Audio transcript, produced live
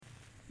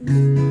Welcome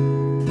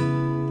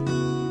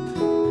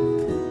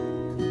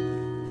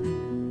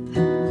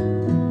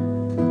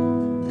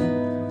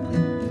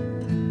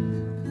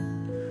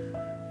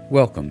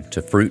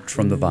to Fruit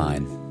from the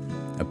Vine,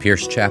 a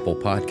Pierce Chapel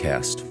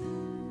podcast.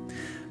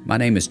 My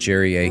name is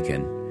Jerry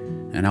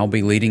Aiken, and I'll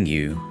be leading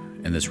you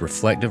in this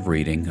reflective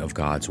reading of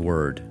God's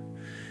Word.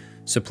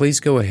 So please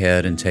go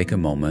ahead and take a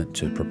moment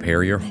to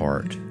prepare your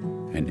heart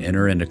and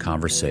enter into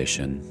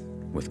conversation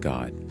with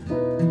God.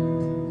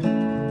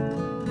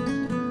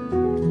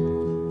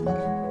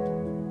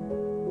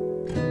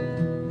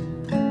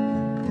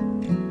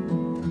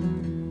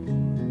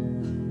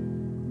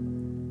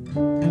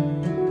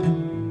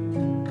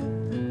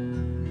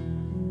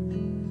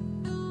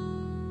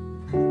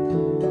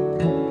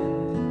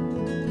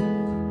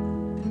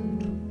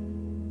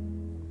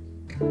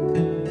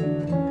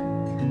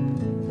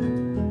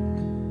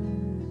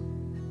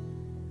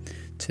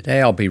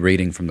 Today I'll be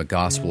reading from the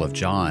Gospel of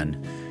John,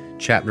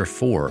 chapter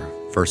 4,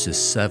 verses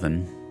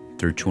 7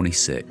 through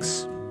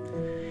 26.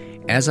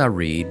 As I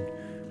read,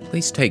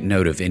 please take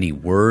note of any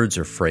words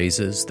or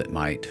phrases that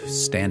might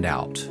stand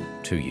out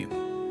to you.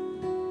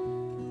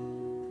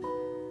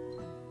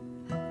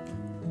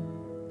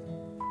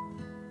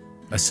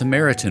 A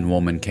Samaritan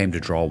woman came to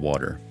draw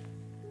water,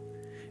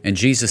 and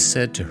Jesus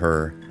said to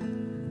her,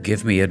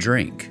 "Give me a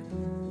drink."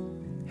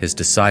 His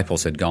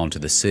disciples had gone to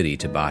the city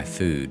to buy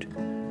food.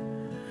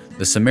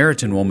 The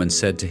Samaritan woman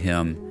said to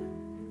him,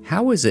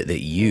 "How is it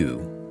that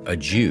you, a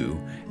Jew,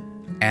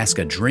 ask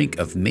a drink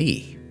of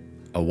me,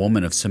 a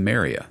woman of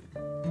Samaria?"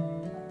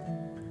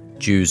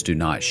 Jews do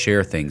not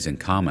share things in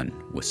common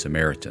with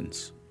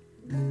Samaritans.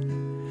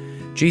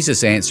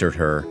 Jesus answered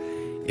her,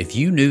 "If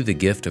you knew the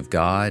gift of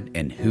God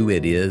and who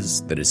it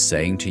is that is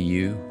saying to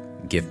you,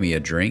 'Give me a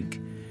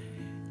drink,'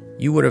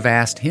 you would have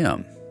asked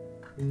him,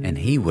 and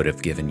he would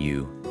have given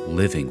you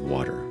living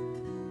water."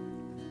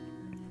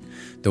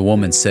 The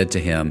woman said to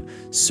him,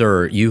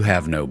 "Sir, you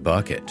have no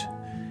bucket,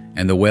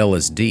 and the well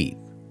is deep.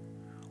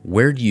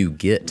 Where do you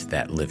get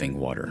that living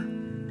water?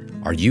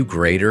 Are you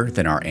greater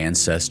than our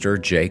ancestor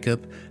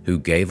Jacob, who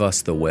gave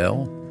us the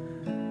well,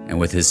 and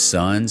with his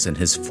sons and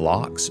his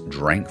flocks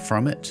drank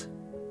from it?"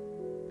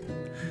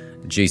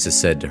 Jesus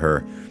said to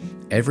her,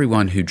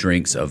 "Everyone who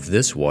drinks of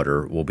this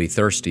water will be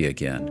thirsty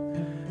again,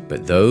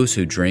 but those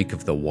who drink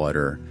of the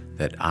water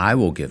that I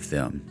will give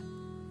them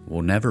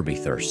will never be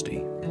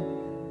thirsty.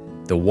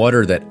 The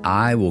water that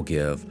I will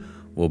give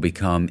will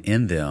become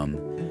in them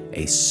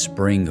a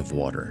spring of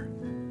water,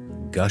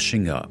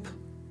 gushing up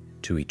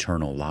to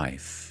eternal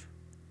life."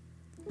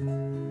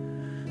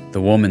 The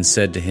woman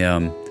said to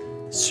him,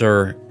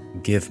 "Sir,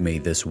 give me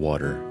this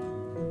water,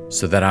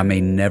 so that I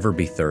may never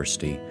be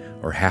thirsty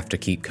or have to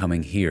keep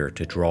coming here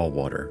to draw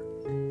water."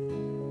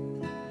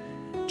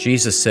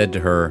 Jesus said to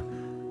her,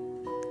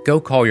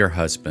 "Go call your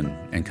husband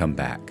and come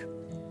back."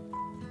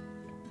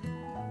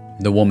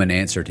 The woman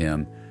answered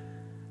him,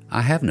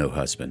 "I have no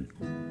husband."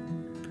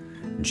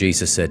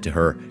 Jesus said to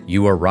her,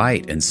 "You are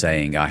right in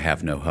saying, 'I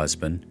have no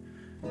husband,'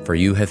 for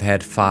you have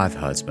had 5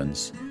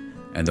 husbands,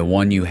 and the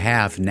one you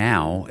have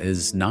now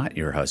is not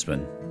your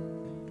husband.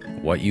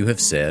 What you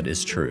have said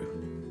is true."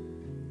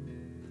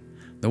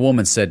 The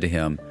woman said to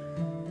him,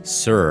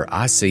 "Sir,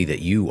 I see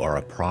that you are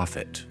a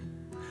prophet.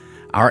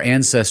 Our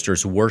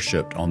ancestors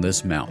worshipped on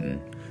this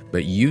mountain,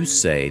 but you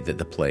say that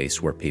the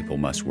place where people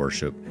must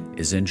worship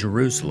is in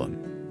Jerusalem."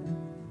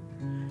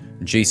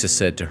 Jesus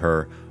said to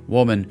her,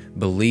 "Woman,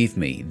 believe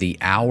me, the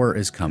hour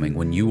is coming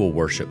when you will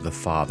worship the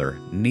Father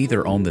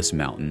neither on this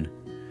mountain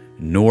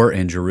nor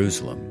in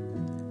Jerusalem.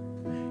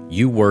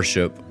 You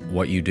worship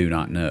what you do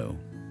not know.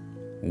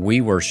 We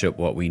worship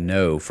what we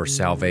know, for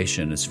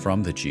salvation is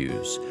from the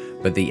Jews.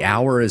 But the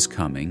hour is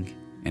coming,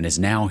 and is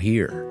now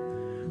here,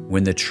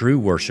 when the true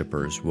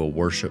worshipers will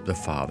worship the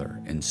Father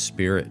in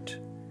spirit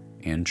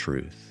and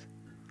truth.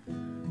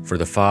 For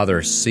the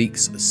Father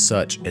seeks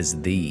such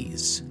as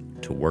these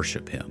to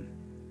worship him.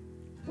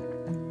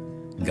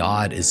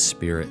 God is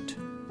spirit,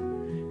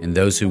 and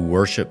those who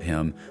worship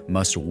him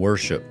must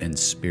worship in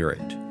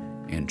spirit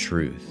and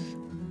truth."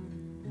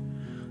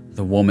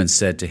 The woman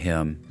said to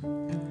him,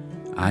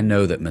 "I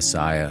know that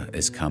Messiah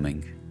is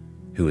coming,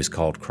 who is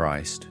called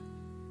Christ.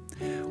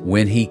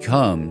 When he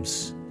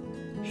comes,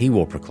 he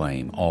will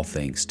proclaim all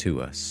things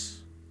to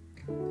us."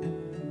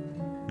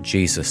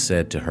 Jesus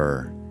said to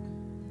her,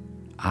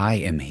 "I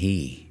am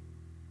he,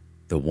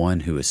 the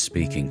one who is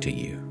speaking to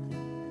you."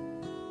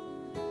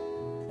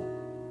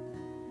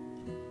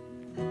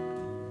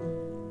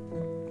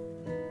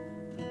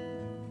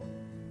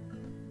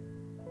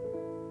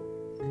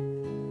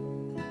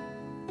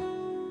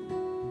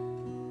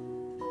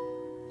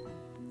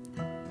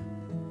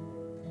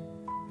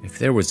 If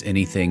there was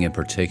anything in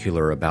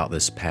particular about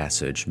this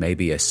passage,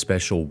 maybe a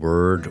special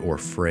word or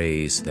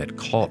phrase that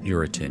caught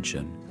your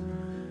attention,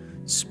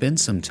 spend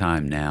some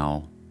time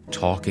now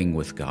talking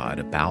with God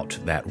about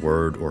that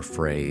word or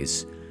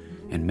phrase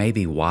and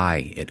maybe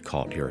why it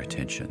caught your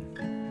attention.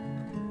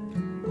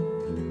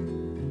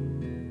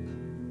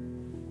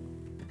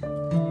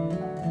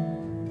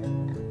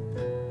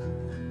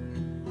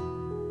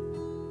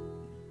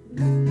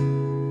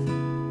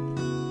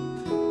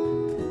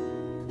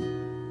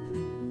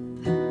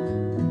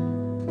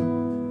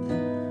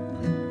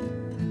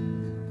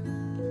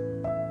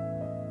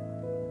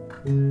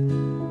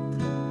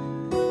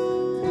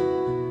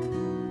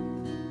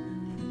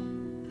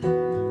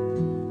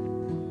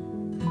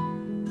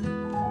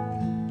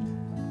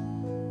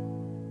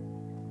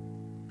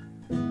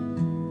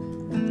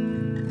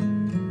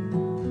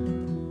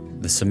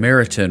 The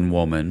Samaritan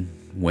woman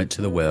went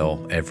to the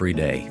well every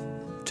day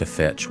to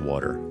fetch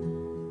water.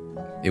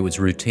 It was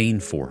routine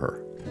for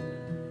her.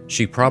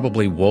 She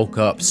probably woke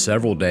up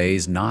several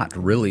days not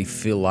really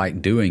feel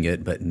like doing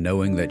it, but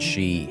knowing that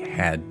she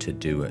had to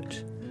do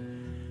it.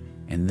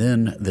 And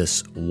then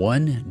this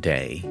one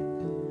day,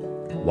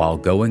 while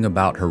going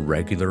about her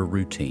regular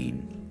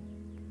routine,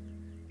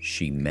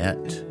 she met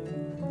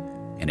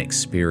and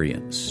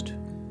experienced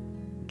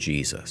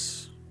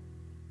Jesus.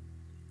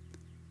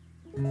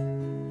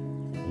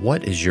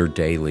 What is your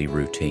daily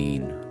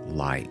routine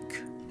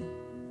like?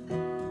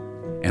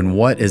 And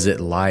what is it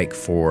like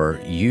for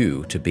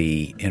you to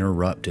be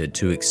interrupted,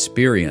 to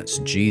experience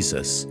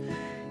Jesus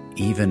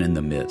even in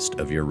the midst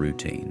of your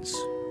routines?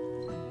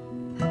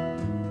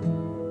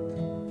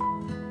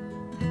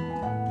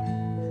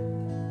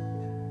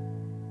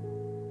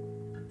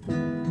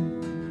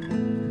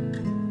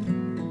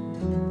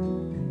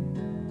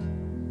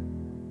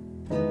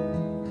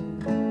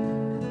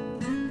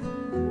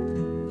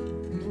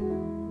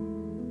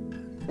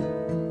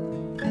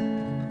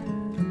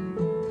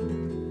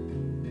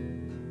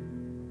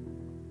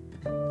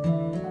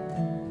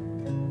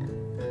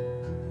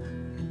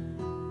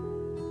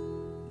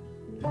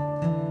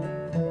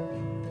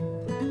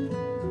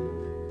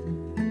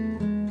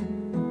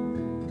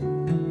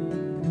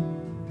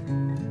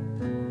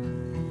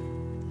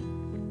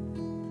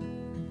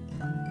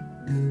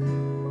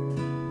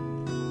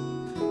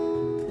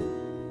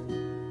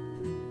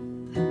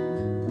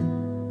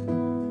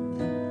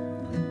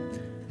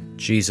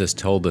 Jesus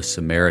told the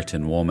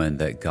Samaritan woman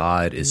that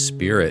God is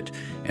spirit,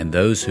 and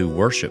those who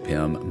worship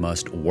him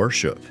must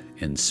worship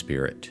in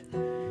spirit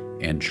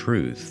and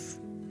truth.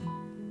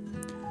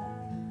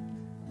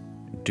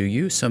 Do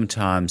you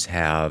sometimes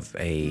have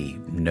a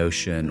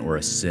notion or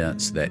a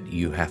sense that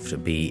you have to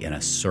be in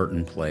a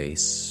certain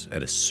place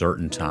at a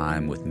certain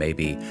time with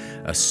maybe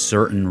a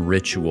certain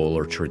ritual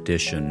or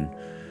tradition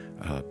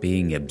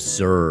being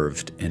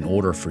observed in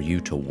order for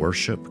you to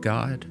worship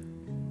God?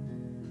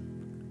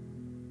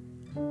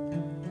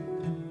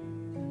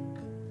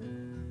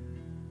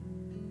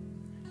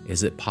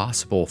 Is it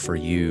possible for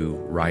you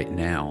right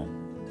now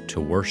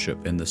to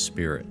worship in the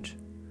Spirit,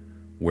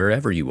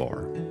 wherever you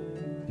are,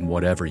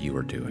 whatever you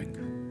are doing?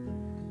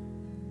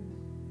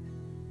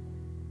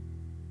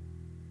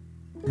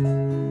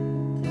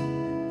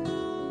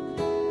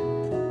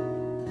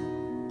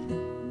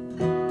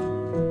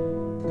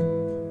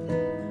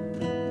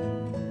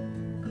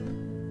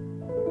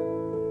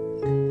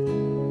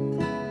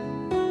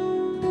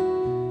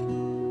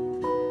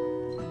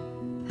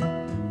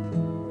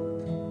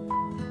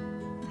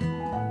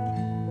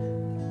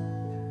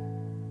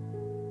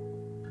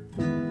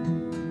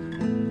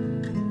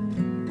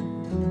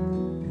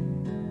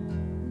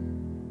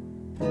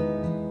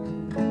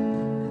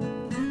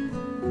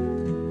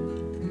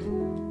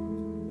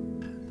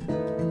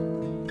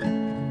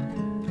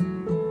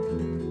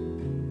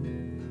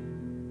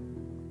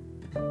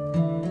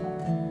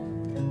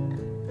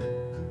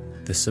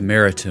 The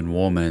Samaritan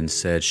woman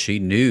said she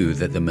knew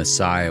that the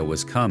Messiah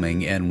was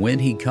coming, and when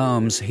he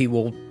comes, he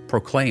will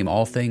proclaim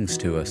all things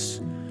to us.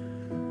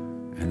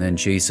 And then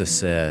Jesus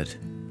said,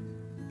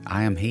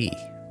 I am he.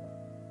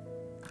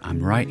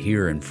 I'm right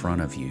here in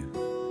front of you.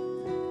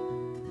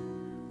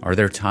 Are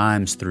there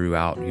times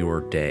throughout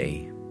your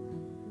day,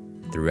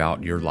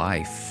 throughout your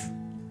life,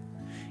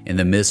 in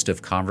the midst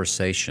of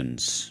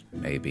conversations,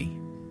 maybe,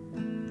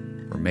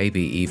 or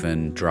maybe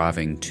even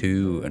driving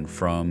to and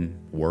from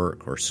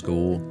work or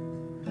school,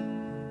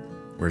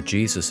 where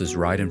Jesus is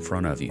right in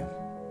front of you,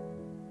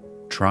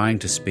 trying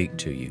to speak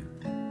to you,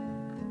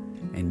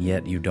 and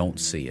yet you don't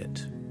see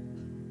it?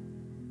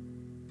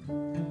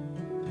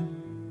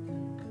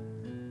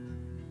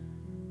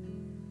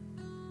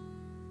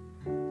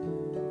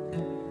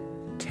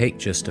 Take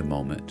just a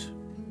moment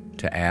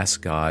to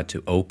ask God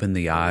to open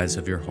the eyes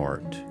of your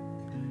heart,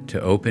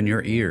 to open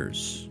your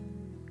ears,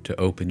 to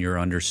open your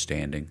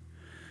understanding,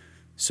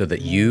 so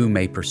that you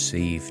may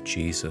perceive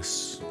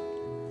Jesus,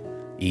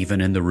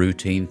 even in the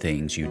routine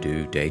things you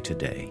do day to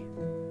day,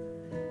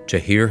 to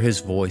hear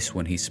his voice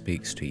when he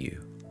speaks to you,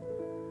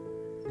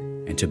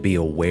 and to be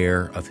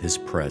aware of his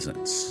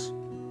presence,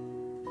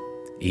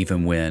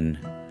 even when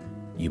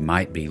you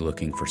might be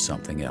looking for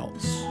something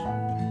else.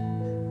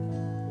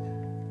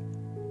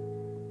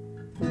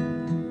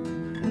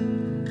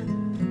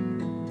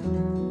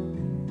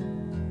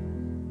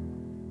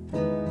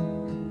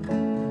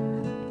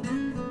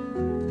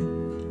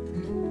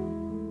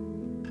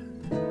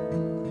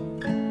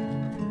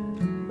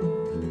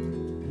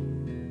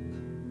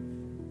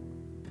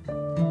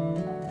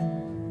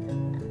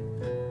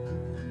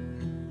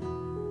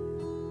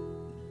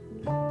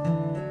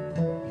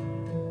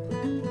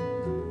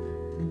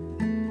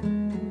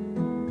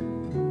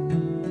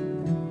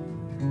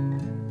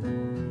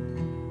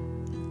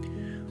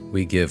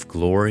 We give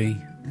glory,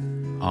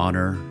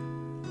 honor,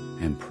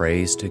 and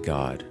praise to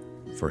God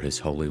for His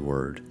holy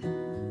word.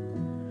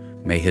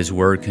 May His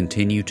word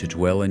continue to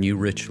dwell in you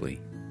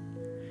richly,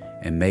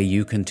 and may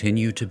you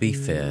continue to be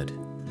fed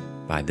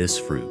by this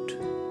fruit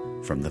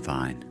from the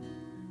vine.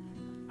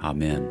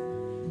 Amen.